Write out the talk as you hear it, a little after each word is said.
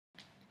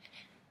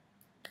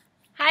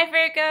Hi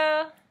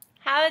Virgo!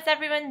 How is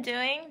everyone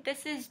doing?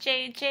 This is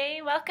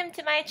JJ. Welcome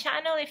to my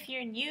channel if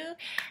you're new.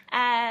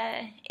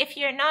 If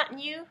you're not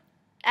new,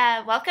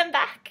 welcome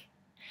back.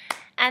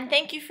 And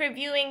thank you for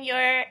viewing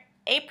your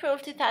April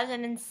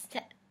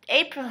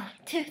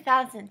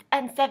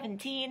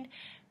 2017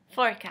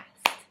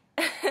 forecast.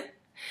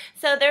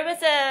 So there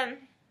was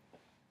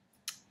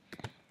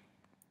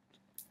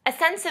a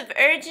sense of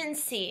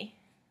urgency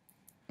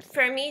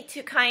for me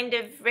to kind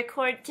of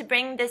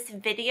bring this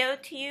video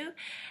to you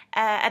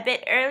a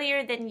bit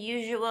earlier than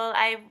usual.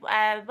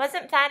 I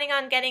wasn't planning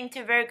on getting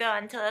to Virgo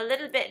until a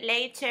little bit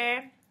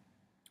later.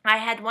 I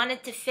had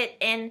wanted to fit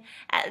in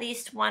at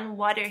least one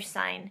water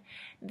sign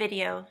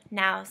video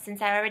now,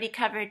 since I already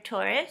covered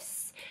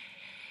Taurus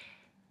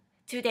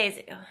 2 days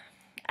ago.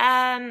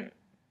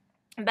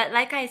 But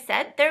like I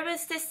said, there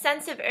was this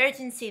sense of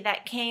urgency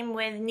that came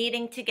with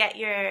needing to get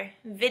your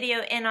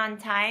video in on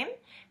time.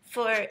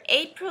 For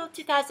April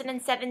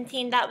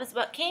 2017, that was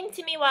what came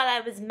to me while I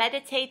was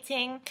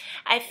meditating.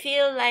 I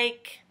feel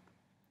like,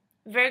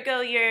 Virgo,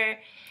 you're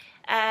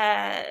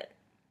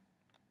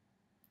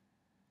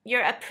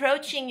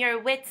approaching your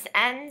wit's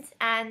end,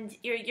 and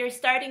you're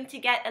starting to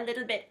get a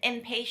little bit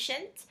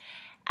impatient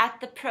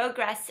at the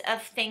progress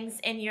of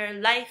things in your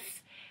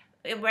life,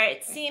 where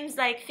it seems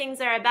like things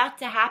are about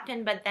to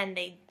happen, but then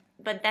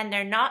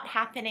they're not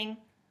happening.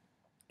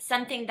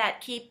 Something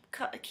that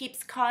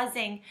keeps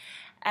causing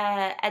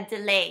a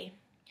delay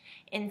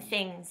in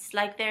things,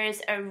 like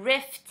there's a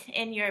rift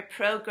in your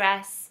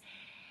progress,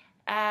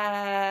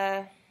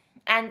 and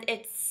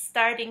it's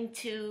starting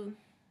to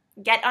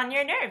get on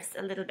your nerves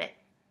a little bit.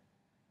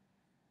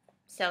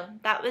 So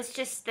that was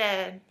just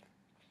the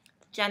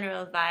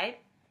general vibe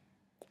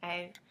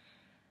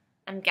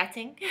I'm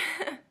getting.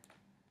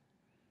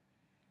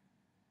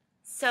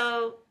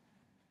 So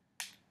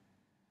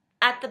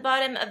at the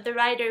bottom of the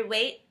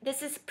Rider-Waite,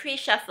 this is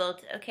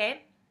pre-shuffled,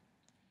 okay?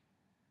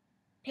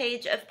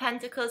 Page of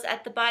Pentacles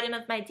at the bottom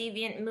of my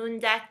Deviant Moon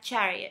deck,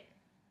 Chariot.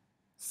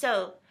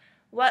 So,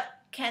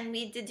 what can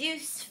we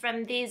deduce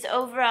from these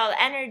overall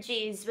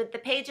energies? With the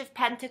Page of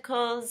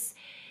Pentacles,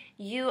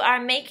 you are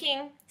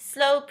making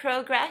slow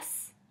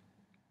progress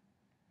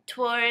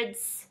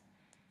towards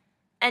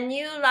a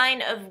new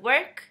line of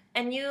work,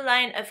 a new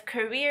line of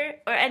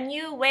career, or a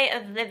new way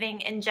of living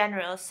in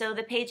general. So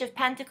the Page of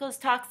Pentacles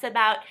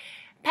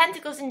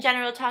Pentacles in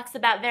general talks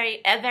about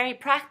a very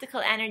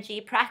practical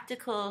energy,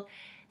 practical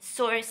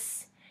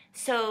source.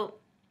 So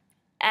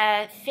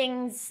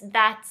things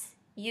that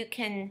you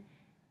can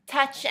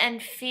touch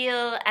and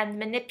feel and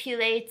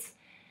manipulate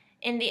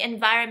in the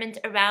environment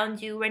around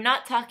you. We're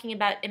not talking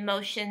about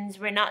emotions,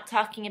 we're not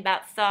talking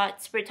about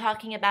thoughts, we're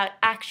talking about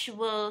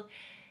actual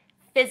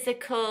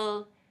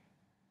physical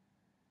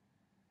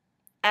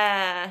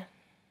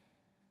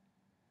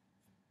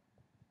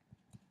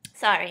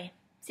sorry,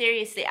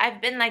 seriously,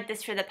 I've been like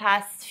this for the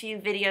past few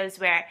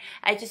videos where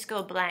I just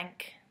go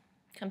blank,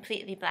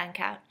 completely blank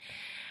out.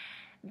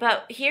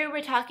 But here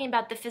we're talking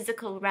about the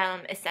physical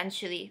realm,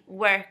 essentially.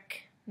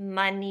 Work,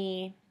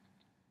 money,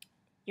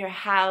 your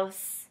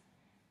house,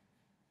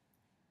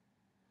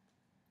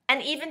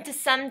 and even to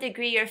some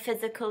degree your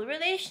physical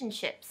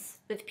relationships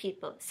with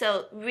people.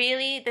 So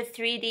really the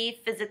 3D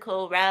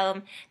physical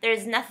realm,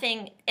 there's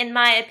nothing, in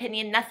my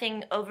opinion,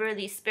 nothing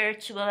overly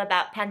spiritual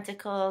about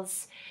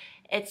Pentacles.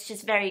 It's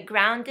just very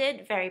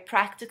grounded, very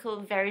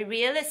practical, very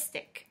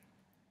realistic.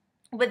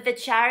 With the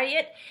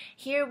Chariot,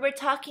 here we're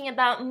talking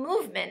about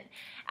movement,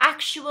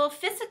 actual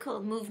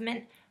physical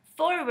movement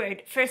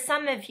forward for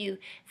some of you.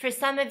 For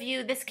some of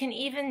you, this can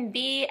even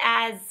be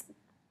as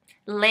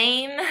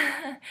lame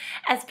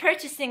as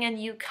purchasing a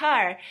new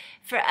car.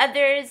 For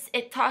others,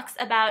 it talks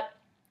about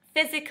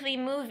physically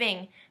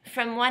moving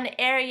from one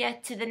area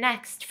to the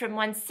next, from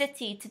one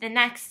city to the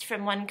next,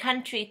 from one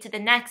country to the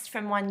next,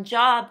 from one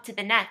job to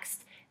the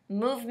next.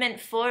 Movement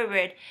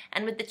forward.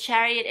 And with the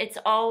Chariot, it's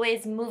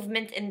always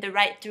movement in the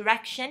right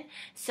direction.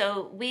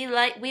 So we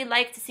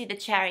like to see the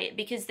Chariot,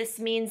 because this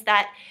means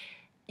that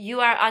you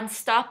are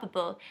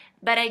unstoppable.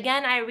 But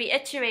again, I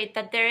reiterate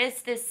that there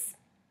is this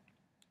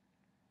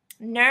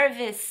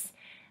nervous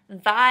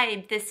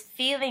vibe, this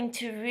feeling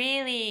to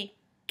really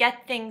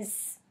get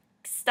things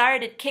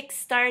started,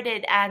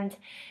 kick-started, and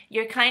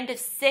you're kind of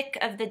sick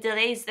of the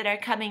delays that are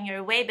coming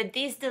your way. But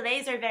these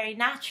delays are very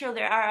natural.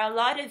 There are a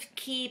lot of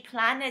key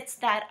planets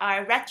that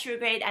are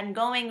retrograde and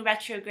going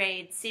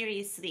retrograde,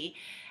 seriously.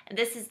 And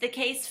this is the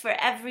case for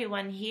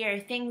everyone here.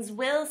 Things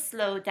will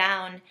slow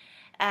down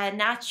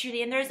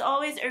naturally, and there's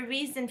always a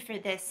reason for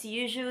this.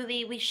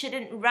 Usually we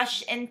shouldn't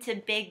rush into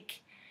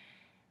big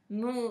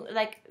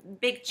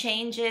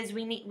changes.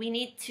 We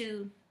need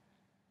to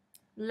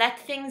let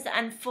things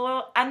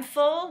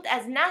unfold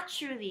as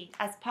naturally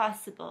as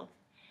possible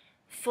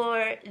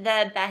for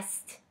the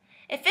best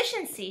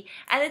efficiency.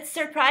 And it's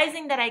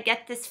surprising that I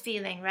get this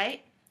feeling,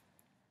 right?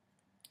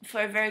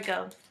 For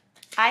Virgo,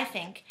 I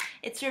think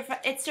it's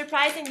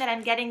surprising that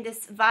I'm getting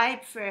this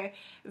vibe for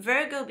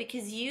Virgo,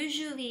 because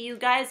usually you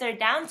guys are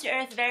down to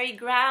earth, very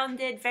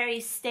grounded, very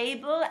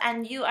stable,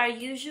 and you are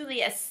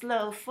usually a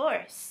slow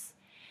force.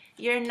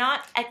 You're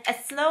not a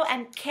slow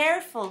and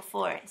careful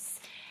force.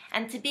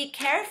 And to be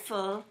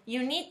careful,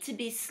 you need to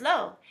be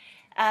slow.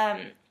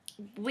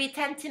 We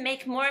tend to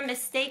make more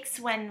mistakes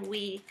when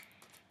we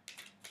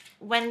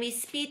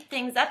speed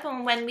things up,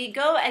 and when we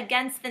go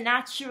against the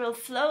natural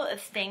flow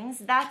of things,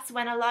 that's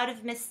when a lot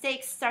of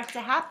mistakes start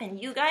to happen.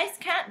 You guys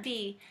can't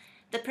be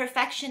the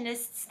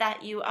perfectionists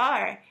that you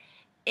are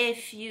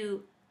if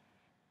you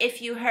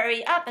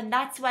hurry up, and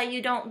that's why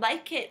you don't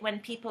like it when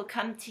people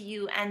come to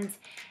you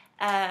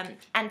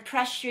and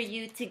pressure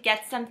you to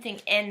get something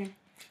in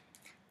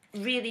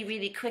really,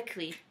 really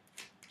quickly.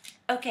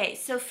 Okay,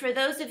 so for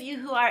those of you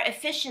who are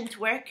efficient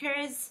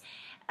workers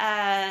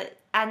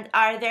and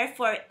are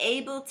therefore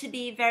able to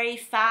be very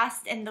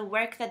fast in the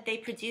work that they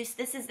produce,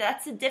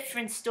 that's a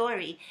different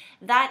story.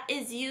 That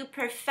is you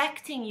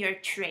perfecting your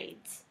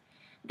trades.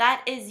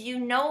 That is you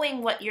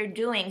knowing what you're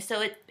doing,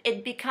 so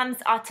it becomes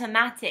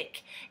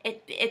automatic.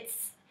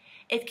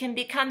 It can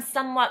become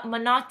somewhat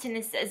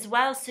monotonous as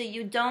well, so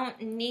you don't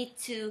need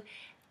to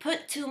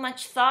put too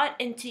much thought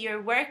into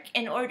your work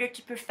in order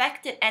to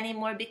perfect it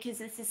anymore, because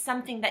this is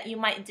something that you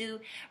might do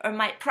or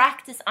might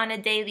practice on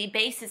a daily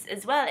basis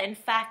as well. In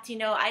fact, you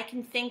know, I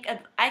can think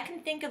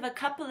of a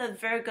couple of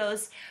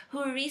Virgos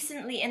who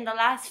recently in the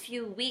last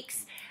few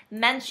weeks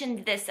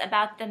mentioned this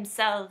about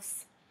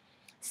themselves.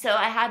 So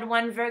I had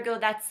one Virgo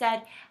that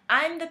said,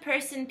 I'm the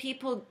person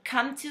people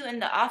come to in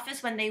the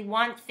office when they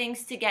want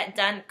things to get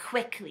done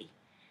quickly.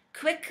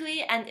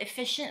 Quickly and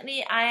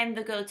efficiently, I am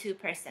the go-to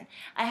person.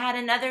 I had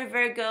another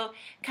Virgo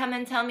come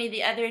and tell me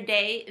the other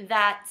day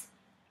that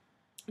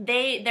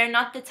they're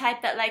not the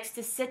type that likes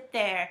to sit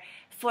there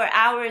for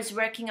hours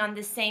working on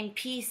the same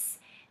piece.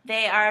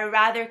 They are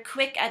rather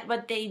quick at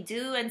what they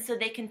do, and so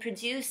they can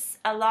produce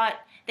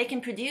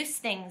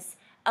things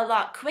a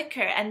lot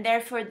quicker, and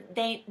therefore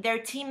their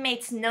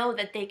teammates know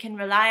that they can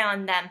rely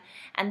on them,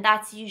 and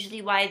that's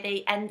usually why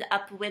they end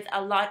up with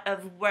a lot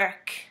of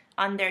work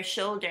on their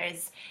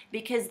shoulders,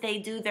 because they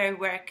do their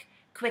work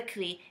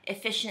quickly,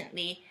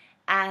 efficiently,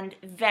 and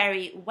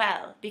very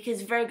well,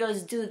 because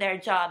Virgos do their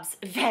jobs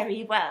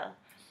very well,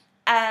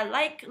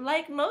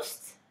 like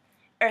most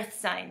earth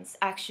signs.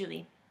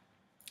 Actually,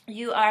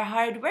 you are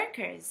hard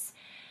workers,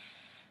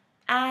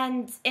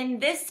 and in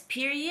this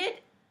period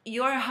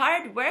your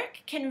hard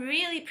work can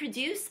really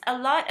produce a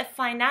lot of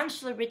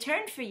financial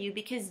return for you,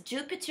 because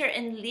Jupiter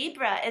in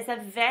Libra is a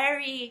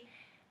very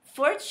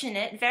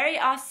fortunate, very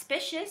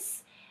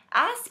auspicious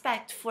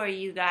aspect for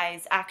you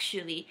guys,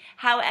 actually.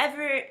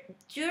 However,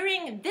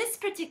 during this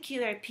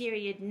particular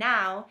period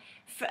now,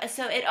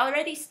 so it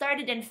already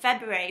started in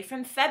February,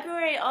 from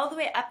February all the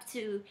way up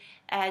to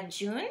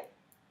June,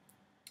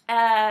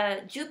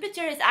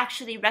 Jupiter is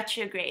actually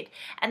retrograde,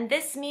 and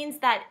this means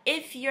that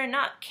if you're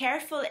not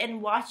careful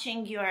in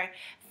watching your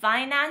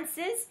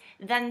finances,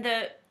 then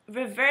the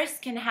reverse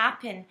can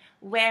happen,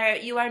 where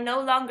you are no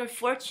longer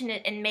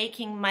fortunate in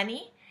making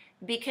money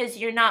because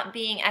you're not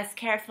being as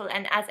careful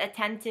and as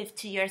attentive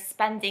to your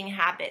spending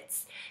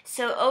habits.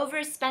 So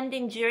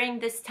overspending during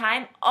this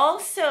time,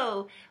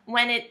 also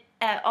when it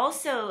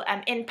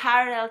in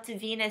parallel to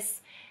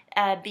Venus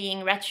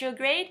being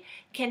retrograde,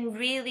 can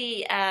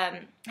really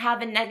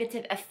have a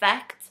negative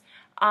effect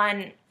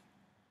on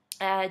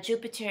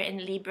Jupiter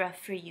in Libra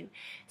for you.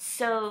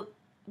 So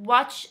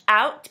watch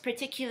out,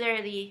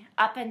 particularly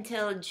up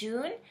until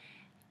June.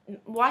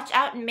 Watch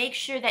out and make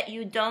sure that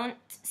you don't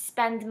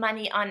spend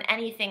money on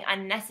anything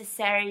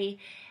unnecessary.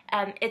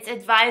 It's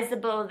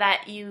advisable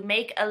that you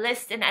make a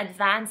list in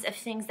advance of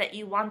things that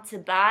you want to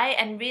buy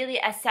and really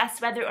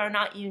assess whether or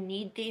not you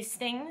need these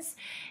things.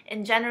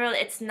 In general,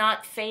 it's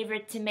not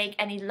favored to make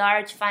any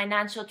large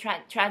financial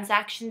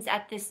transactions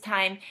at this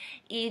time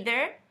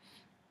either.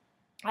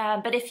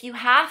 But if you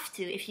have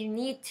to, if you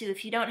need to,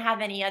 if you don't have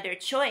any other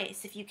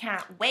choice, if you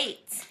can't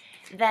wait,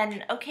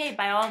 then okay,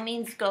 by all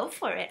means go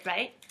for it,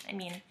 right? I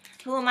mean,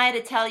 who am I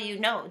to tell you,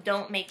 no,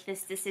 don't make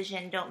this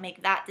decision, don't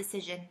make that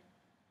decision.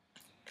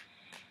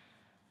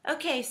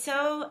 Okay,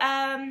 so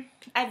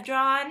I've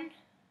drawn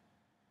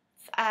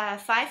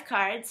 5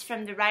 cards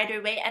from the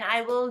Rider-Waite, and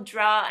I will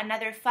draw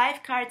another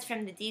 5 cards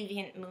from the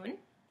Deviant Moon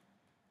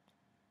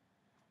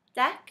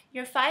deck.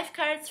 Your 5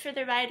 cards for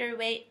the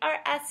Rider-Waite are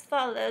as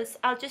follows.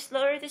 I'll just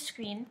lower the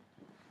screen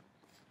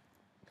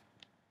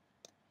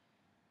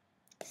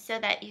so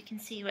that you can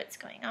see what's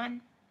going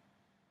on.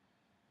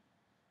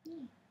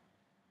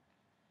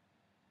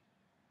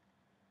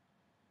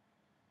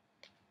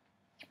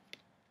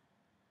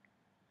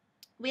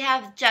 We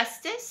have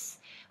Justice,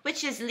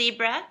 which is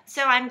Libra.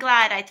 So I'm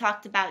glad I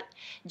talked about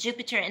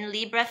Jupiter in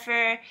Libra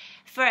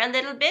for a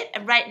little bit.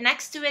 Right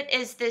next to it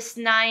is this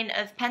 9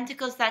 of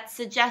Pentacles that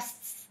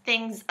suggests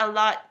things a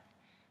lot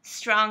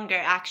stronger,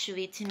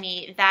 actually, to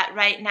me, that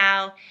right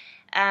now,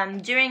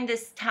 during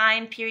this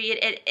time period,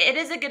 it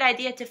is a good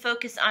idea to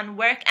focus on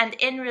work and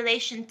in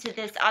relation to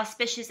this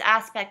auspicious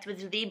aspect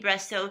with Libra.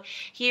 So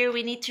here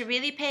we need to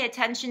really pay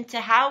attention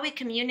to how we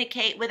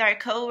communicate with our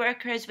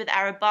co-workers, with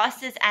our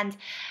bosses, and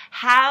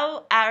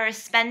how our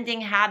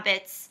spending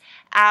habits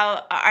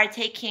are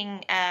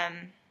taking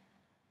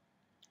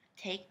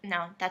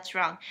no, that's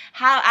wrong.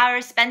 How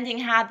our spending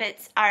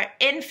habits are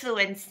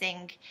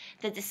influencing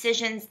the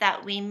decisions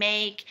that we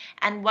make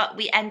and what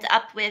we end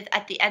up with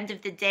at the end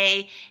of the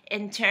day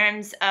in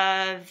terms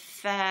of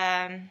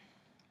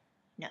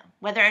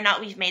whether or not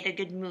we've made a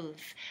good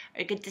move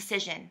or a good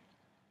decision.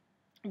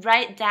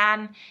 Right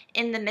down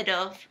in the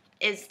middle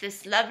is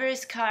this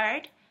Lover's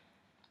card.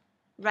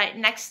 Right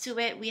next to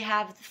it we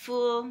have the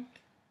Fool,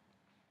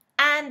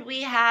 and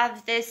we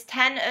have this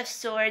Ten of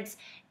Swords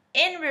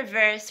in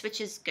reverse,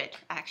 which is good,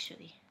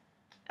 actually.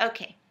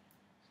 Okay.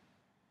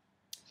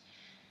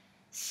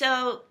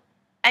 So,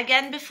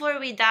 again, before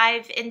we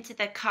dive into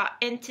the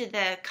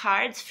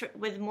cards for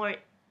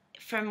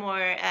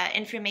more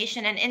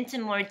information and into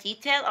more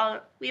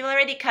detail, we've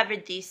already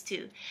covered these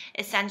two,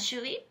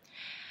 essentially.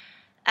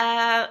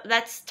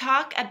 Let's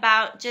talk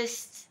about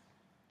just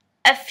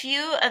a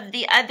few of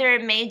the other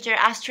major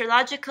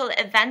astrological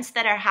events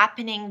that are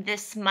happening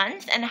this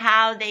month and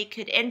how they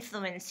could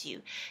influence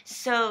you.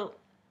 So,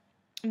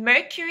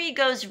 Mercury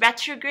goes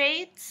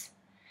retrograde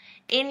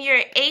in your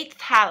 8th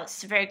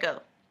house,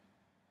 Virgo.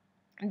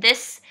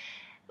 This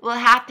will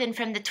happen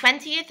from the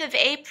 20th of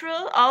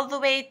April all the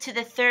way to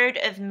the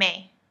 3rd of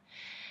May.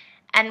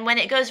 And when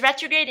it goes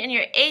retrograde in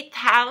your 8th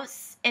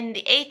house,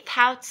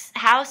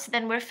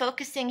 then we're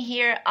focusing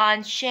here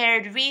on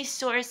shared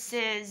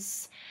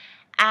resources,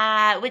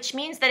 which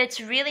means that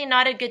it's really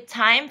not a good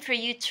time for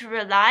you to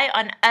rely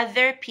on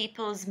other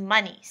people's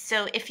money.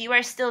 So if you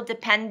are still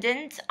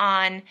dependent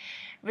on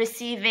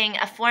receiving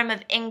a form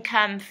of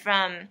income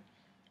from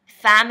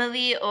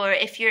family, or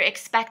if you're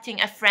expecting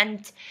a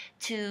friend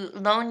to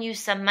loan you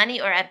some money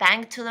or a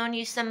bank to loan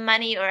you some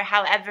money, or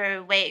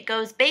however way it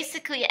goes,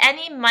 basically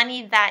any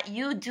money that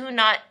you do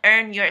not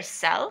earn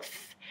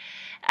yourself,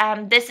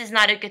 this is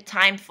not a good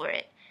time for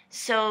it.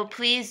 So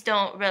please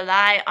don't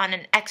rely on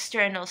an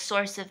external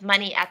source of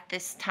money at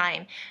this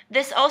time.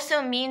 This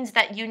also means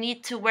that you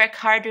need to work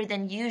harder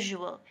than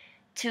usual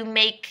to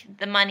make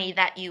the money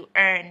that you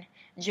earn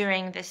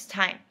during this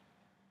time.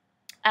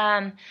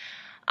 On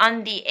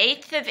the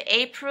 8th of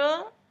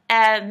April,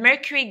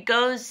 Mercury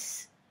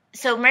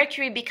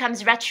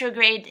becomes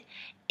retrograde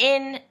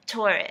in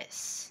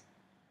Taurus,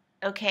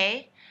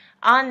 okay,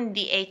 on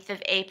the 8th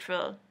of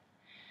April.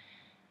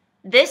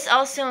 This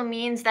also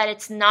means that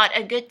it's not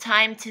a good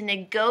time to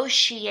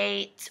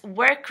negotiate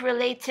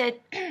work-related,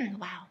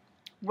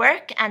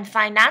 work and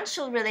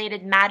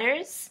financial-related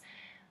matters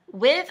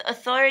with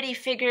authority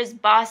figures,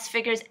 boss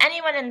figures,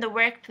 anyone in the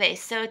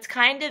workplace. So it's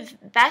kind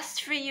of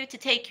best for you to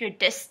take your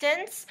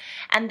distance.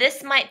 And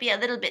this might be a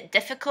little bit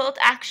difficult,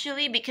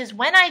 actually, because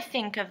when I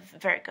think of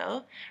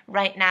Virgo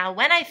right now,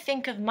 when I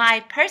think of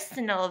my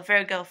personal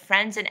Virgo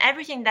friends and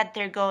everything that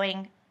they're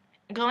going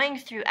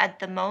through at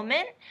the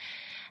moment,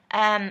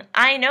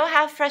 I know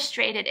how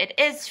frustrated it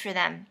is for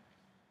them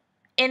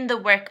in the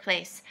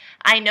workplace.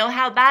 I know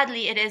how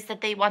badly it is that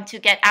they want to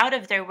get out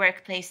of their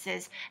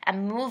workplaces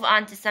and move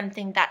on to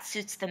something that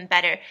suits them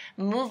better.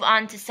 Move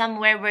on to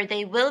somewhere where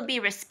they will be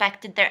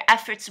respected, their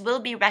efforts will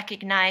be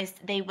recognized,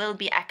 they will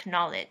be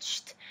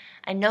acknowledged.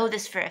 I know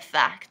this for a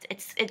fact.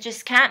 It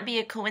just can't be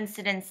a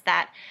coincidence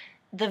that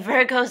the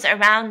Virgos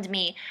around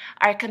me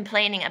are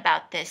complaining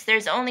about this.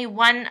 There's only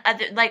one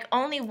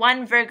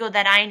Virgo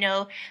that I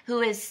know who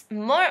is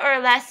more or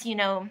less,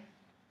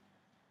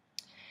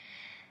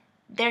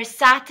 they're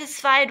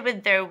satisfied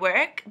with their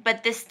work,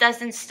 but this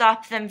doesn't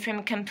stop them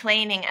from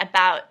complaining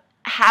about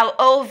how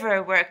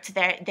overworked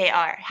they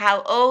are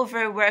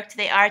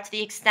to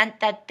the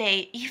extent that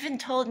they even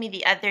told me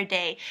the other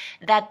day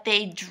that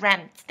they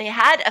dreamt. They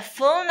had a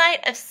full night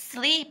of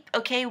sleep,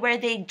 okay, where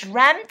they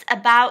dreamt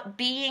about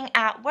being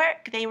at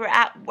work. They were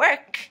at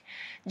work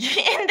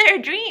in their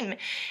dream,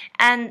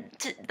 and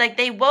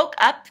they woke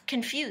up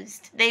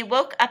confused. They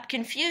woke up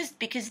confused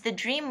because the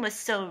dream was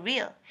so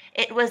real.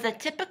 It was a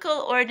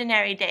typical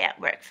ordinary day at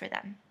work for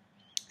them.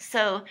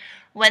 So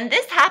when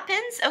this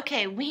happens,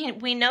 okay,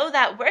 we know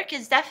that work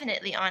is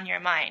definitely on your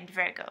mind,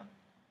 Virgo.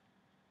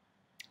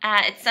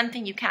 It's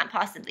something you can't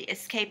possibly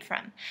escape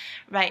from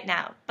right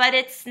now. But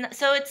it's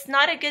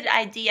not a good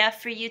idea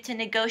for you to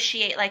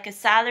negotiate like a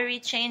salary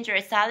change or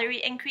a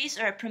salary increase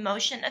or a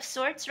promotion of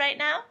sorts right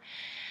now.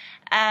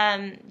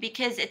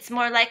 Because it's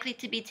more likely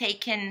to be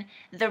taken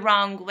the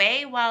wrong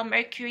way while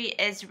Mercury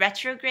is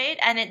retrograde.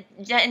 And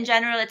in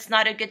general, it's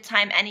not a good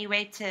time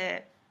anyway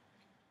to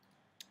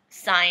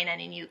sign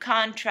any new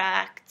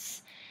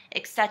contracts,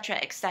 etc.,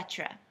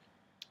 etc.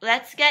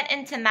 Let's get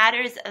into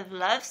matters of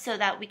love so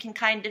that we can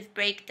kind of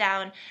break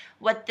down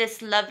what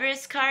this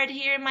Lover's card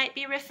here might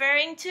be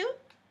referring to.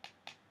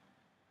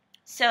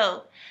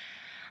 So,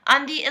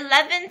 on the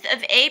 11th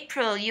of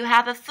April, you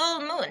have a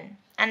full moon,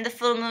 and the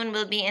full moon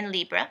will be in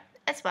Libra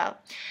as well.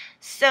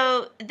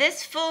 So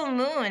this full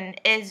moon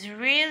is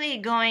really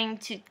going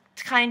to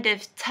kind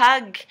of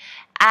tug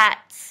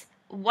at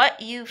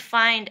what you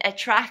find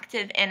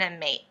attractive in a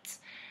mate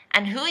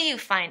and who you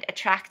find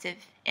attractive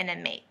in a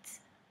mate.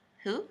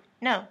 Who?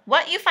 No.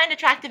 What you find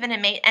attractive in a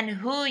mate and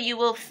who you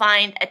will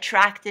find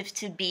attractive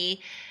to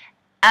be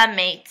a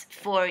mate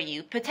for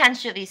you,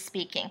 potentially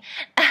speaking.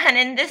 And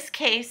in this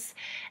case,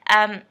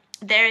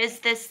 there is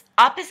this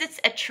opposites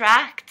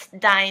attract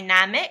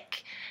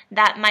dynamic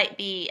that might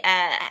be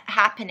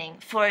happening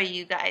for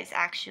you guys,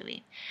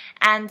 actually.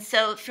 And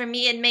so for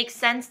me, it makes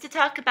sense to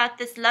talk about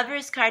this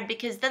Lovers card,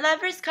 because the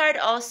Lovers card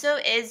also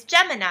is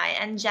Gemini,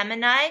 and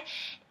Gemini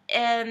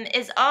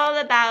is all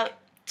about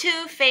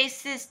two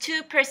faces,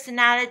 two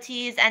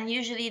personalities, and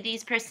usually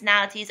these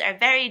personalities are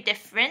very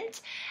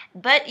different,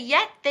 but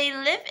yet they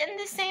live in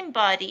the same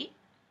body,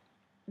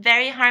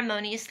 very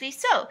harmoniously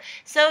so.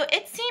 So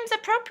it seems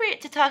appropriate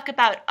to talk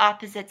about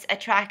opposites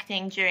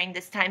attracting during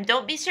this time.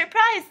 Don't be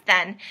surprised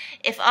then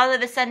if all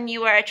of a sudden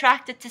you are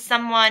attracted to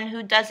someone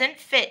who doesn't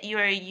fit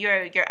your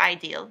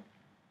ideal.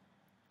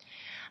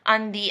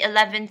 On the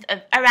 11th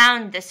of,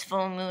 around this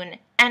full moon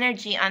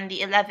energy on the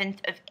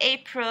 11th of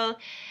April,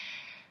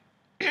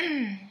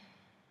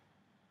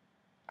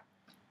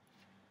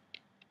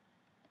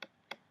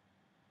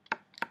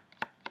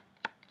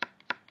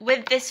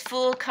 with this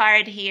Fool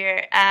card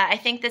here, I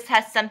think this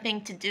has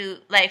something to do,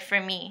 like for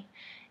me,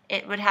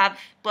 it would have,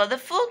 well, the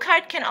Fool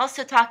card can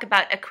also talk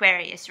about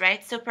Aquarius,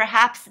 right? So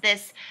perhaps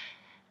this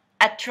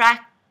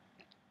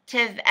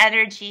attractive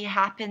energy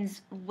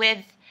happens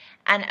with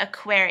an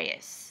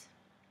Aquarius.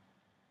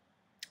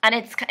 And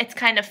it's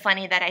kind of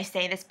funny that I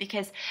say this,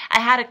 because I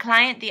had a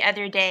client the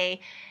other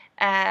day,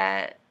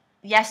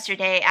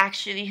 yesterday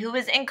actually, who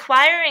was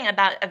inquiring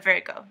about a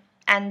Virgo.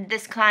 And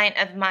this client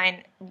of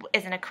mine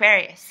is an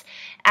Aquarius.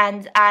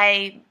 And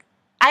I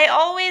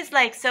always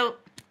like, so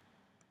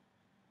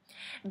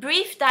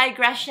brief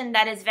digression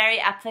that is very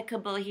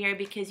applicable here,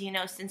 because, you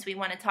know, since we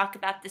want to talk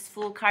about this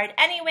Fool card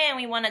anyway, and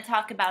we want to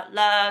talk about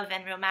love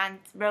and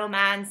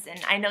romance,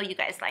 and I know you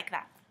guys like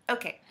that.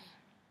 Okay.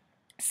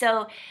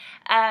 So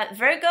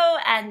Virgo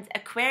and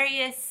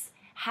Aquarius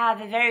have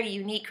a very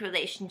unique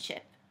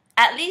relationship,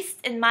 at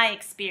least in my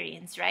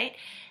experience, right?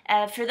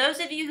 For those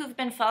of you who've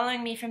been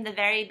following me from the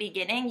very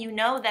beginning, you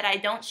know that I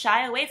don't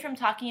shy away from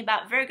talking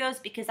about Virgos,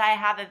 because I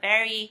have a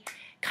very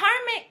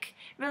karmic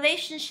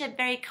relationship,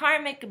 very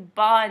karmic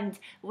bond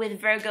with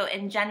Virgo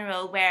in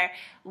general, where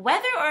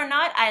whether or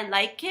not I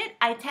like it,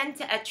 I tend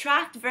to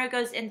attract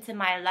Virgos into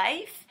my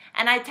life,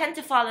 and I tend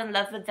to fall in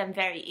love with them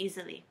very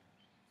easily.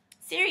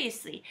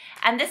 Seriously.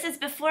 And this is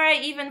before I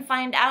even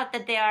find out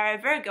that they are a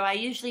Virgo. I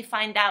usually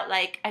find out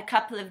like a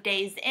couple of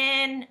days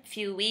in, a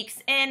few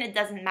weeks in, it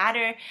doesn't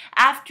matter.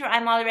 After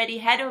I'm already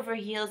head over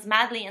heels,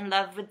 madly in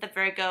love with the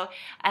Virgo,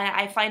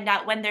 I find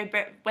out when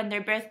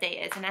their birthday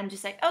is, and I'm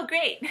just like, oh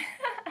great.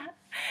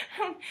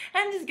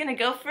 I'm just gonna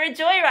go for a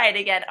joyride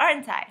again,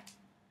 aren't I?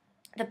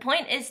 The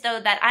point is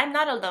though that I'm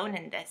not alone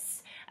in this.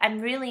 I'm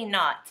really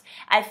not.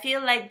 I feel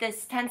like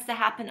this tends to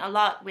happen a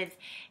lot with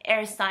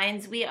air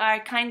signs. We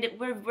are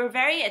we're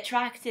very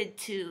attracted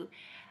to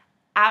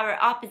our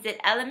opposite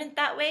element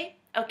that way.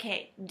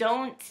 Okay,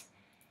 don't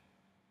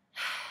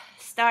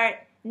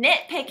start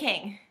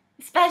nitpicking,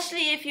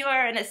 especially if you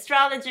are an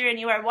astrologer and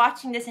you are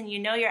watching this and you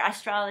know your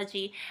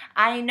astrology.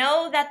 I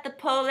know that the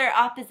polar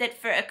opposite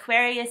for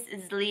Aquarius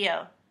is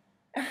Leo.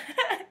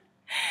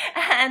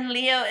 And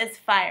Leo is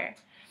fire.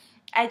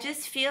 I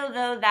just feel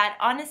though that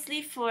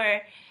honestly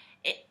for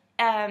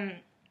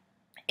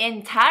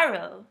in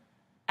tarot,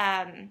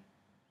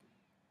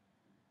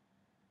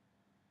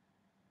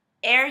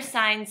 air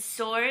signs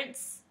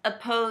swords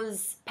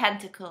oppose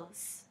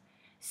pentacles.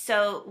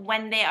 So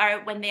when they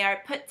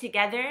are put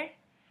together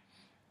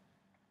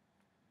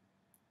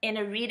in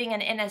a reading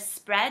and in a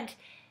spread,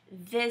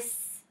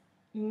 this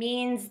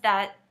means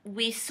that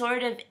we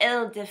sort of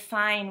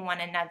ill-define one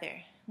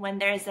another. When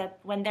there is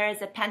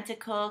a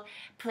pentacle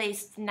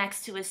placed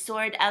next to a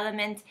sword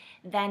element,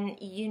 then,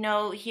 you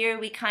know, here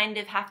we kind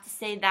of have to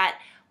say that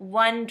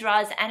one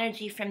draws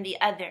energy from the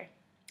other,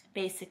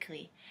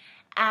 basically.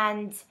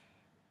 And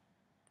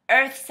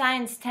earth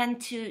signs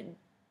tend to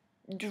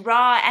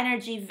draw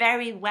energy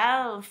very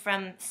well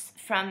from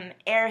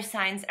air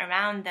signs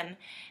around them.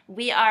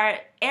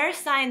 Air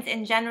signs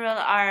in general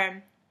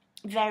are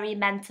very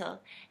mental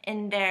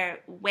in their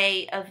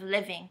way of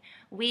living.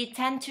 We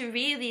tend to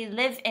really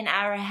live in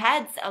our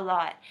heads a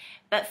lot.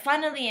 But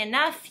funnily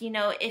enough, you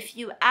know, if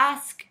you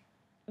ask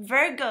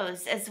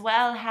Virgos as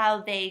well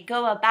how they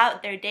go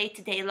about their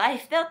day-to-day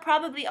life, they'll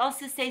probably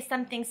also say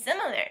something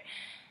similar.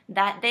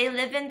 That they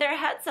live in their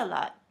heads a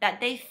lot, that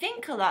they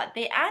think a lot,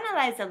 they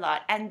analyze a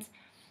lot. And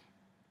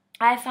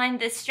I find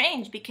this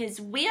strange,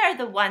 because we are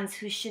the ones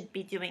who should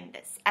be doing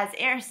this as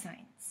air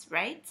signs,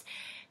 right?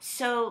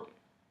 So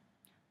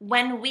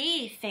when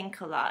we think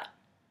a lot,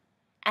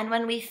 and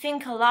when we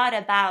think a lot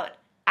about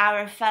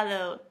our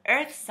fellow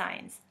earth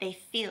signs, they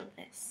feel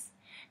this.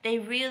 They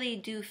really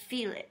do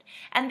feel it.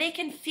 And they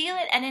can feel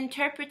it and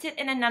interpret it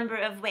in a number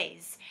of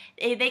ways.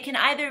 They can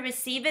either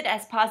receive it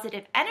as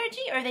positive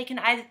energy, or they can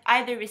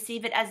either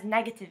receive it as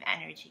negative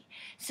energy.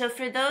 So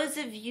for those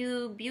of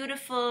you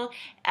beautiful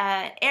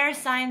air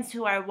signs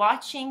who are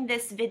watching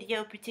this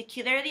video,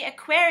 particularly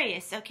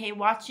Aquarius, okay,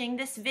 watching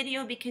this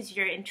video because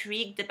you're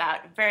intrigued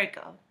about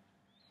Virgo,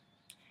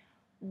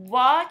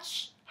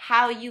 watch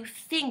how you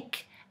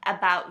think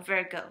about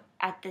Virgo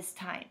at this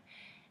time,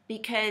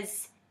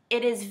 because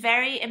it is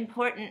very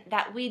important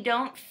that we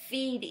don't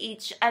feed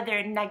each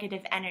other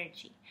negative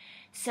energy.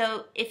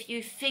 So if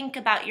you think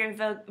about your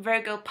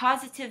Virgo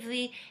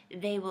positively,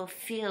 they will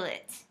feel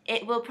it.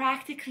 It will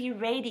practically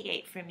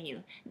radiate from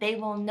you. They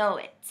will know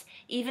it.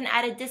 Even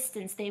at a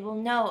distance, they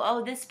will know,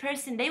 oh, this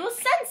person, they will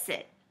sense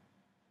it,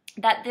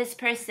 that this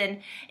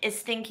person is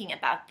thinking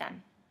about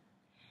them.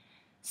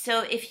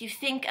 So if you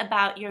think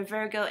about your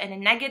Virgo in a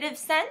negative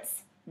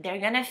sense, they're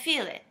going to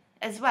feel it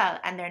as well,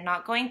 and they're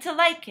not going to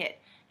like it.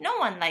 No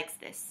one likes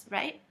this,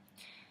 right?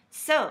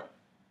 So,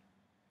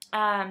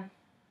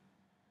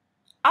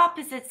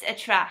 opposites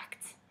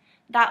attract.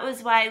 That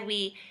was why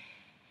we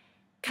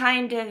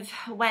kind of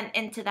went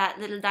into that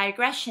little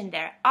digression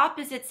there.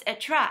 Opposites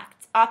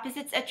attract.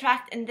 Opposites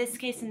attract, in this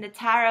case, in the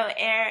tarot,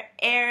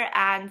 air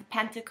and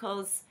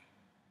pentacles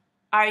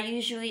are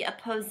usually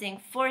opposing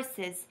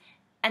forces.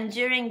 And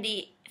during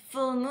the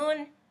full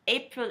moon,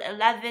 April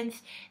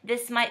 11th,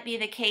 this might be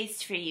the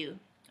case for you,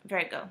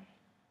 Virgo.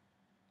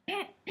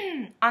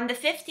 On the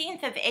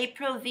 15th of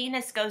April,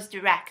 Venus goes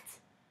direct.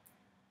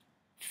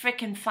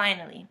 Frickin'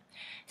 finally.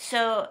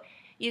 So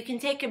you can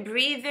take a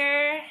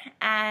breather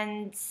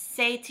and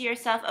say to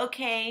yourself,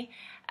 okay,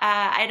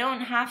 I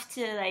don't have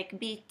to like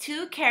be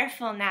too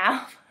careful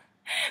now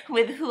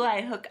with who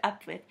I hook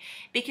up with.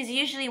 Because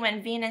usually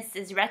when Venus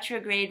is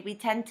retrograde, we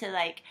tend to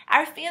like,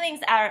 our feelings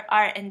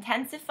are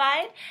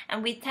intensified,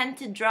 and we tend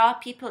to draw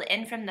people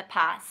in from the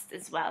past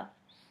as well,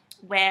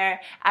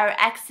 where our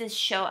exes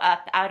show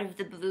up out of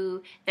the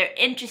blue. They're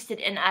interested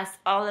in us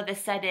all of a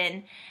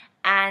sudden,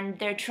 and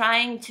they're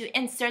trying to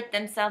insert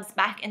themselves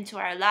back into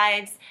our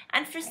lives.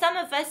 And for some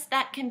of us,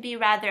 that can be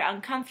rather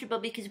uncomfortable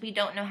because we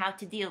don't know how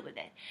to deal with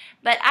it.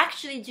 But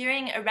actually,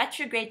 during a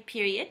retrograde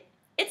period,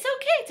 it's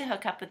okay to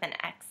hook up with an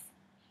ex.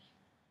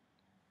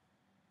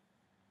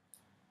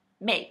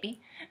 Maybe.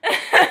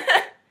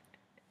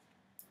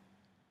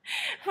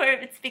 Or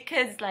if it's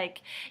because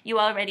like you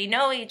already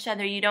know each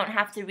other, you don't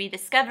have to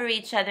rediscover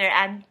each other,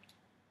 and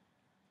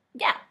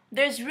yeah,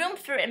 there's room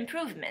for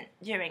improvement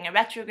during a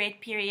retrograde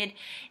period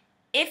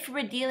if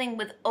we're dealing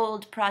with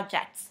old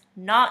projects,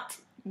 not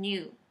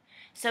new.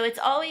 So it's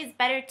always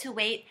better to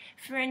wait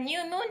for a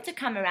new moon to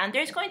come around.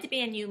 There's going to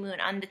be a new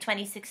moon on the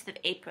 26th of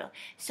April.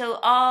 So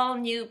all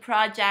new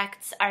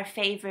projects are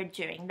favored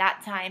during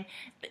that time.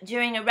 But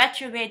during a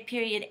retrograde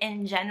period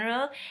in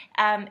general,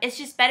 it's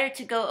just better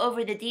to go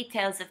over the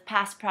details of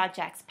past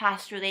projects,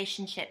 past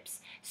relationships,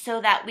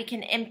 so that we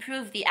can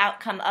improve the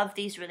outcome of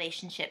these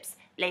relationships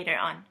later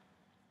on.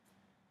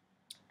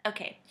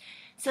 Okay,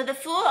 so the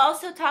Fool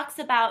also talks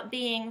about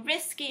being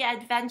risky,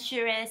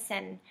 adventurous,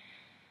 and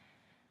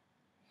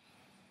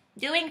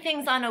doing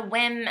things on a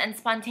whim and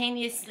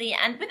spontaneously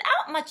and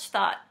without much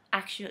thought,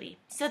 actually.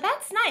 So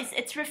that's nice.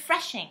 It's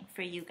refreshing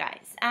for you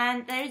guys.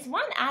 And there's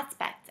one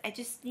aspect I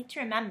just need to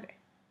remember.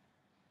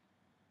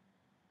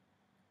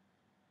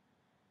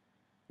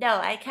 No,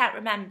 I can't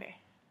remember.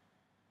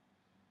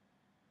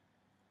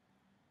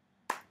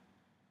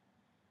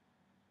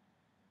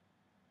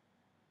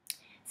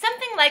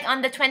 Something like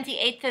on the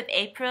 28th of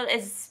April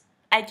is,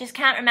 I just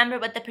can't remember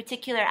what the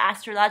particular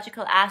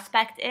astrological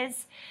aspect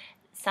is.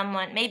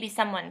 Maybe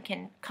someone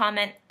can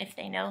comment if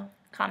they know,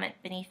 comment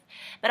beneath.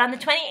 But on the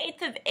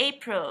 28th of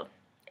April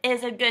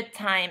is a good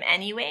time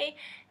anyway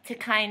to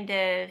kind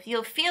of,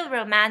 you'll feel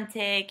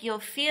romantic, you'll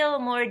feel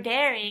more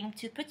daring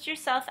to put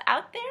yourself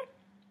out there,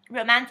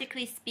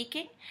 romantically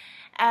speaking,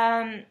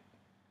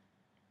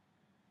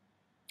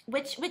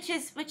 which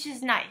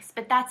is nice,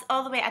 but that's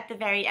all the way at the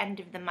very end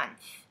of the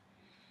month.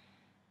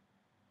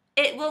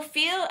 It will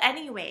feel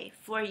anyway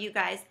for you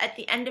guys at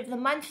the end of the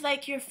month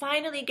like you're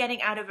finally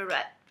getting out of a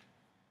rut.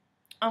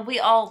 And we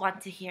all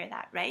want to hear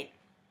that, right?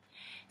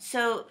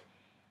 So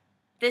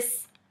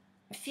this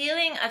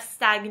feeling of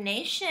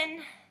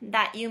stagnation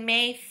that you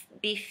may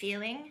be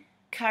feeling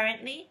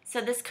currently.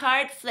 So this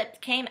card flipped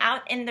came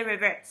out in the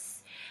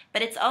reverse,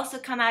 but it's also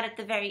come out at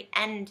the very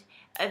end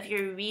of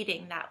your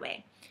reading that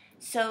way.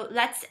 So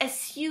let's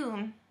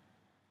assume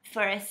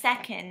for a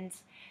second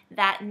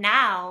that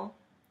now,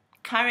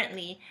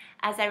 currently,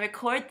 as I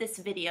record this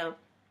video,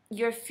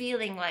 you're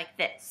feeling like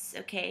this,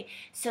 okay?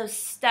 So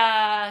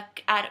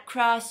stuck at a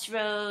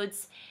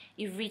crossroads,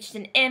 you've reached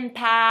an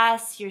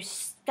impasse, you're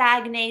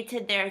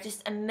stagnated, there are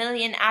just a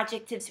million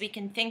adjectives we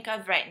can think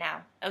of right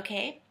now,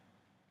 okay?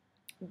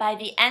 By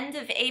the end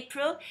of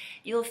April,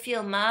 you'll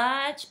feel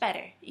much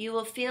better. You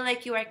will feel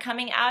like you are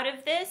coming out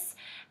of this,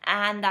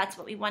 and that's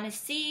what we want to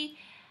see.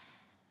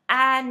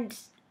 And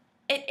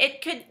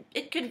it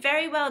could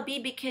very well be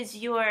because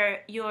your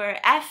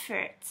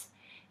effort,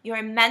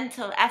 your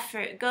mental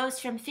effort goes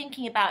from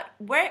thinking about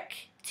work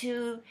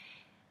to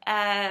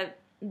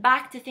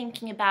back to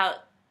thinking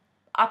about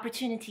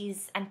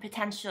opportunities and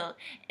potential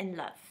in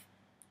love,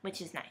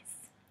 which is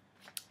nice.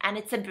 And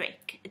it's a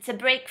break. It's a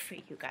break for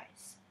you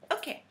guys.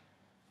 Okay.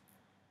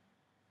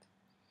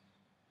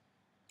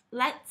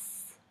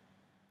 Let's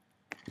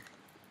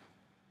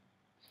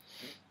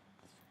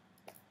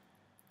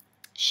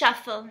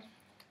shuffle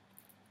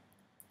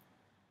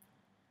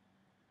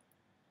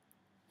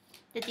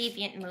the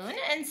deviant moon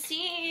and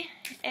see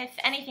if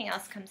anything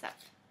else comes up.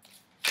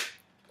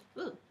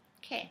 Ooh,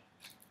 okay.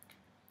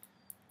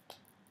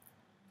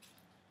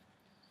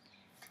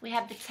 We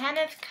have the Ten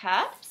of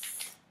Cups.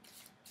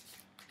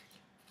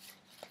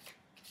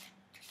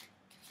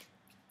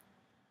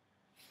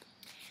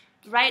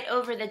 Right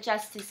over the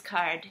Justice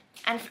card.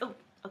 And, oh,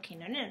 okay,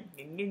 no.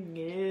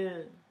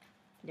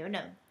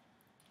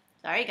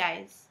 Sorry,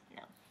 guys.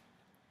 No.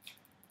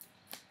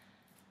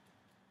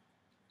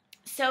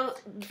 So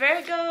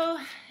Virgo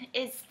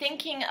is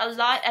thinking a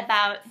lot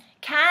about,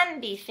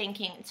 can be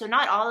thinking, so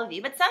not all of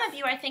you, but some of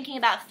you are thinking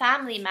about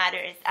family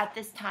matters at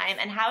this time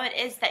and how it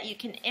is that you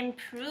can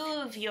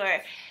improve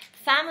your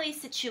family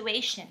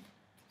situation.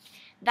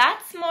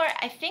 That's more,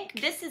 I think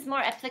this is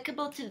more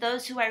applicable to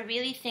those who are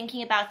really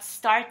thinking about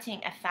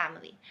starting a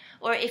family.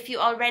 Or if you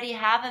already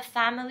have a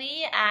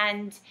family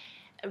and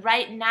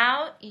right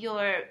now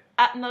your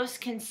utmost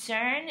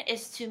concern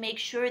is to make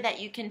sure that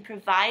you can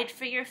provide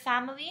for your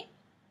family,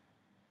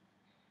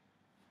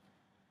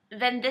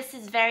 then this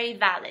is very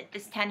valid.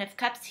 This Ten of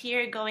Cups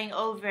here going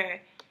over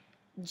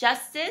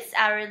Justice,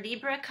 our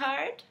Libra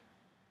card,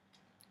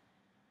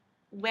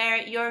 where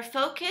your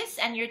focus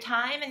and your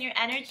time and your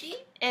energy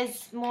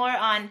is more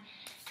on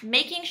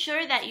making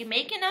sure that you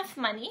make enough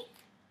money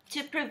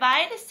to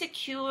provide a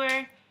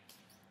secure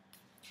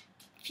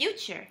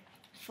future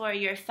for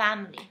your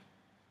family.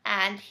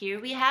 And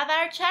here we have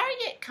our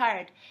Chariot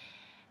card.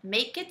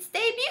 Make its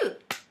debut.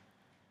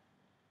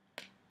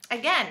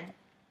 Again,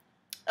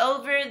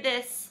 over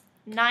this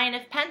Nine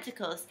of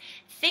Pentacles,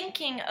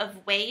 thinking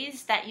of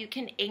ways that you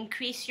can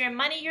increase your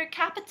money, your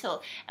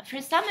capital.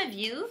 For some of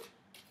you,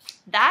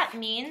 that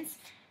means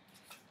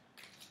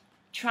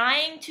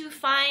trying to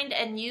find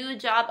a new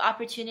job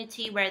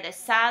opportunity where the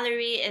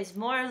salary is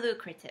more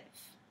lucrative.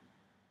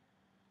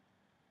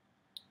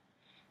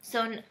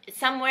 So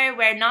somewhere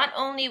where not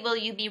only will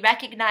you be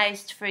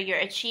recognized for your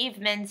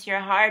achievements,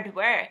 your hard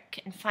work,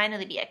 and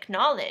finally be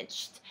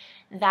acknowledged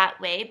that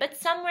way, but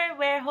somewhere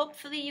where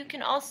hopefully you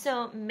can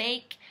also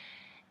make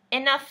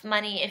enough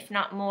money, if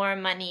not more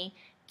money,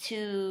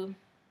 to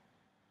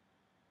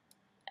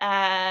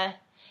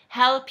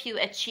help you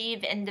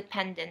achieve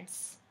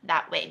independence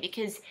that way.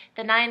 Because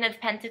the Nine of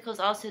Pentacles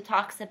also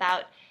talks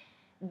about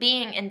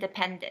being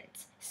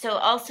independent. So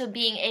also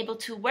being able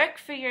to work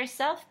for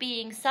yourself,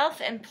 being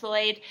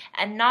self-employed,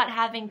 and not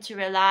having to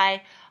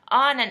rely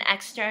on an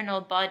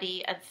external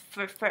body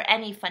for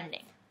any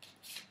funding,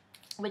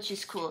 which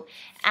is cool.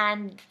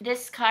 And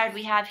this card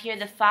we have here,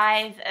 the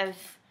Five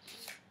of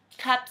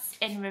Cups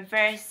in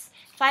reverse.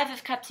 Five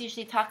of Cups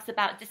usually talks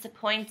about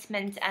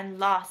disappointment and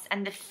loss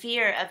and the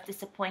fear of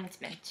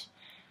disappointment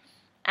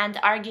and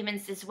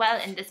arguments as well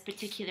in this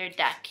particular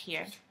deck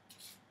here.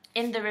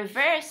 In the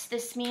reverse,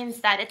 this means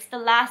that it's the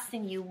last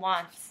thing you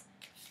want.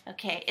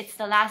 Okay, it's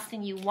the last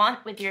thing you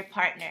want with your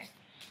partner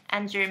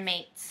and your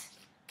mate.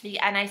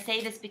 And I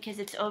say this because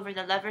it's over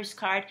the Lover's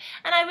card,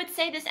 and I would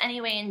say this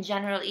anyway in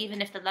general,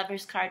 even if the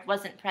Lover's card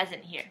wasn't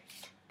present here.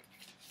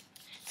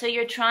 So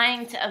you're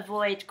trying to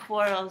avoid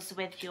quarrels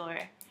with your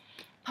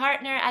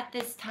partner at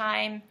this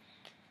time,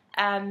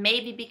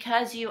 maybe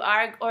because you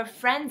are, or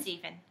friends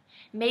even,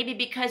 maybe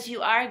because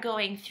you are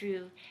going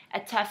through a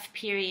tough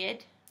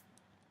period.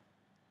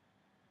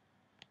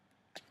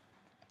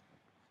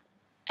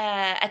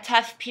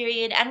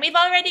 And we've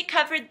already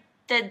covered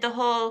the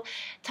whole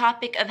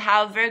topic of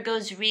how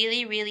Virgos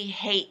really, really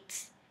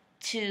hate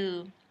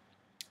to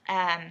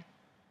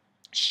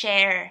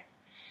share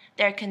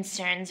their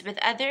concerns with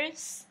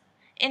others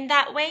in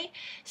that way.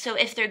 So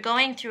if they're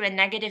going through a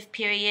negative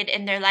period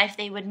in their life,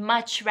 they would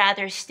much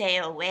rather stay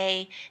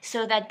away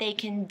so that they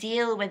can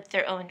deal with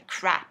their own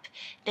crap.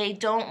 They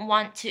don't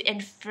want to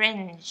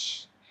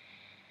infringe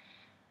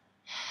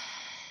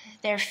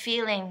their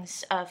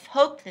feelings of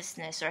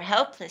hopelessness or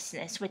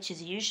helplessness, which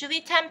is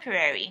usually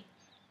temporary,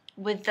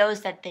 with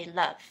those that they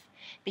love,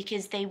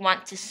 because they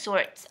want to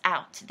sort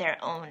out their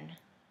own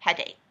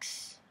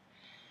headaches.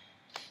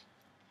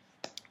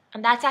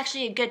 And that's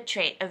actually a good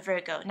trait of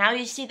Virgo. Now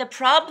you see, the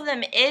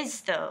problem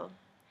is, though,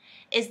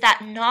 is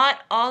that not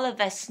all of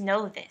us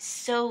know this.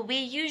 So we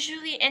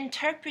usually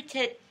interpret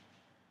it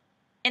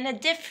in a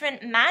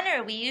different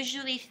manner. We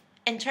usually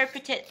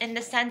interpret it in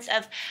the sense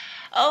of,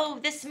 oh,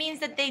 this means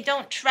that they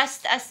don't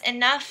trust us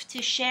enough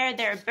to share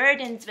their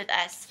burdens with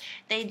us.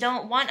 They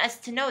don't want us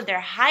to know.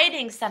 They're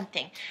hiding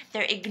something.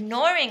 They're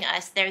ignoring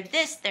us. They're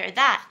this, they're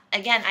that.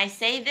 Again, I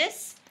say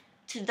this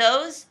to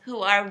those who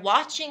are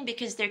watching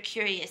because they're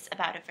curious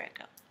about a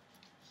Virgo.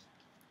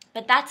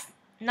 But that's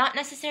not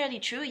necessarily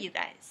true, you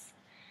guys.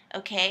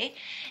 Okay?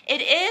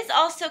 It is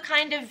also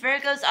kind of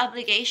Virgo's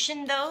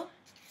obligation, though,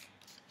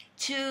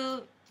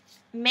 to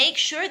make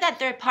sure that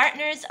their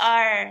partners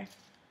are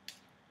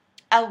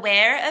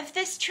aware of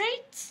this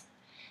trait.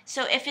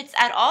 So if it's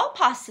at all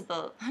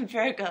possible,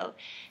 Virgo,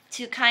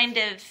 to kind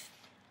of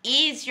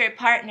ease your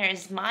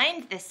partner's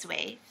mind this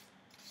way,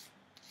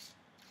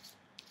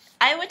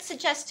 I would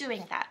suggest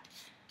doing that.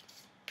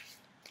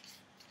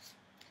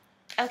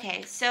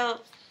 Okay,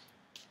 so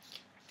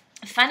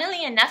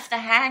funnily enough, the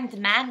Hanged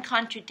Man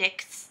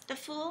contradicts the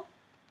Fool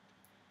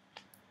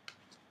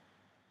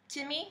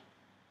to me,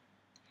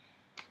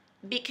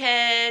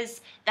 because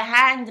the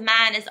Hanged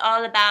Man is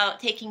all about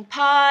taking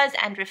pause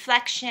and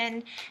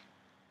reflection.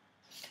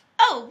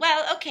 Oh,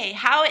 well, okay,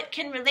 how it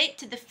can relate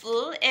to the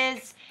Fool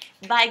is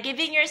by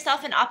giving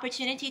yourself an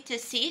opportunity to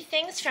see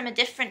things from a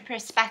different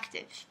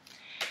perspective.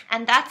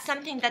 And that's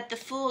something that the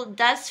Fool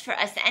does for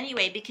us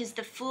anyway, because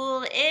the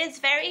Fool is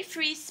very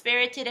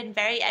free-spirited and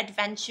very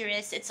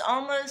adventurous. It's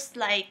almost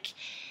like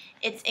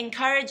it's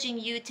encouraging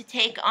you to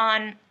take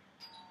on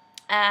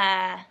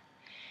the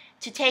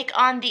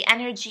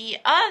energy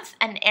of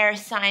an air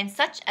sign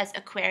such as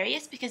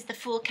Aquarius, because the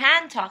Fool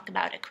can talk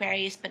about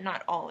Aquarius, but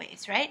not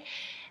always, right?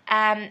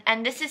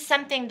 And this is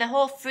something, the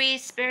whole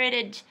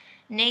free-spirited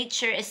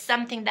nature is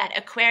something that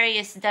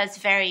Aquarius does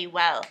very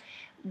well.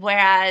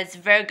 Whereas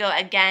Virgo,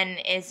 again,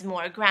 is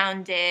more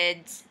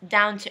grounded,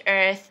 down to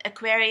earth.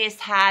 Aquarius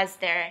has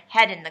their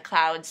head in the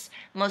clouds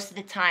most of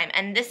the time.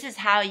 And this is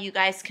how you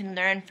guys can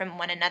learn from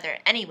one another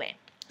anyway.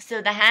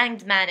 So the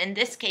Hanged Man, in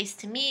this case,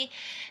 to me,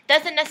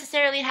 doesn't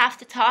necessarily have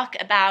to talk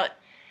about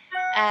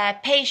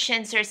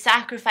patience or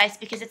sacrifice,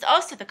 because it's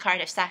also the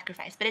card of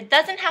sacrifice. But it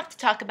doesn't have to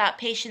talk about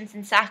patience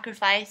and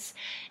sacrifice.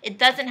 It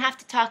doesn't have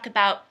to talk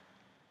about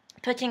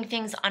putting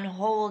things on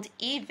hold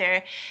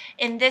either.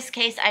 In this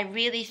case, I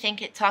really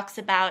think it talks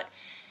about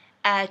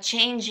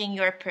changing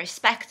your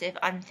perspective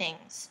on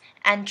things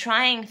and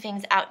trying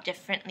things out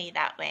differently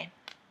that way.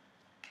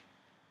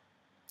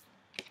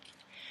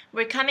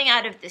 We're coming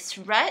out of this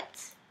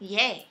rut.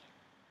 Yay.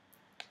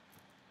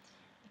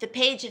 The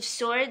Page of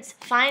Swords,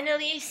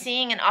 finally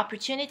seeing an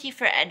opportunity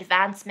for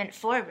advancement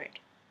forward.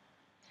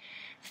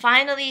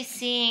 Finally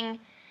seeing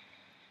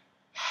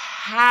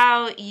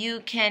how you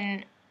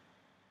can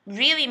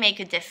really make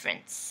a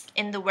difference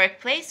in the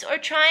workplace, or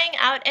trying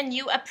out a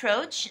new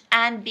approach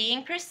and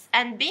being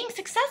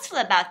successful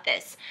about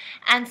this.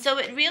 And so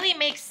it really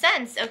makes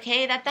sense,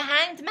 okay, that the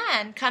Hanged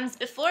Man comes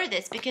before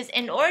this, because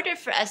in order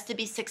for us to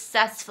be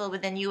successful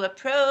with a new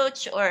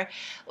approach or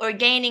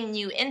gaining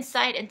new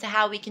insight into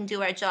how we can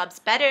do our jobs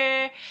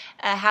better,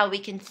 how we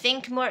can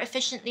think more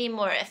efficiently,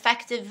 more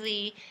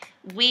effectively,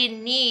 we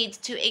need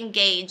to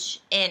engage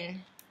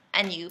in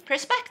a new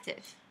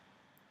perspective.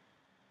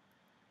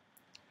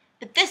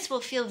 But this will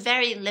feel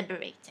very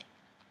liberating.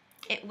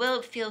 It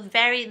will feel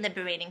very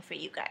liberating for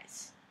you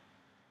guys.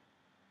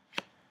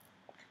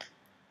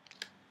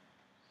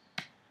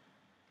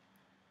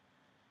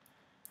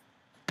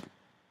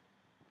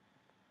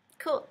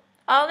 Cool.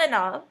 All in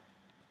all,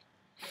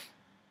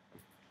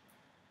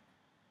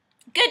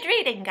 good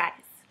reading, guys.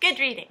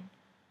 Good reading.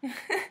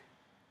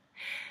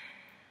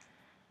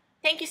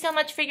 Thank you so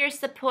much for your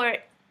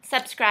support,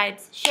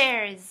 subscribes,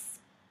 shares,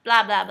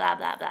 blah, blah, blah,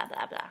 blah, blah,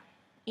 blah, blah.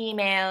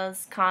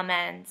 Emails,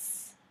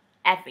 comments,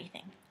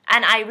 everything.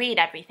 And I read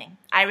everything.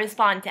 I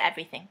respond to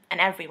everything and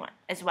everyone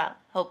as well,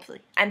 hopefully.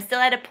 I'm still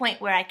at a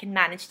point where I can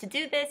manage to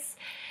do this.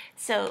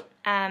 So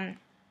I'm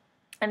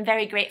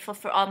very grateful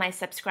for all my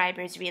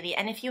subscribers, really.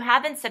 And if you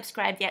haven't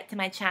subscribed yet to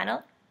my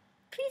channel,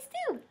 please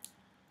do.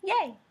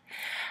 Yay.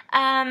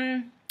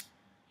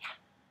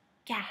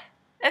 Yeah.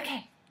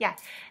 Okay. Yeah.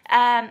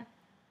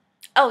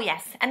 Oh,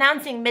 yes.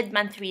 Announcing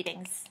mid-month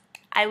readings.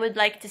 I would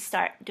like to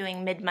start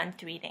doing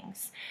mid-month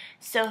readings.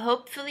 So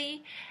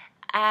hopefully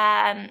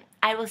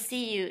I will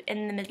see you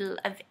in the middle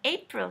of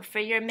April for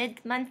your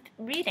mid-month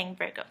reading,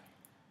 Virgo.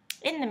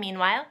 In the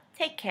meanwhile,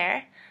 take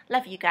care.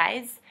 Love you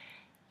guys.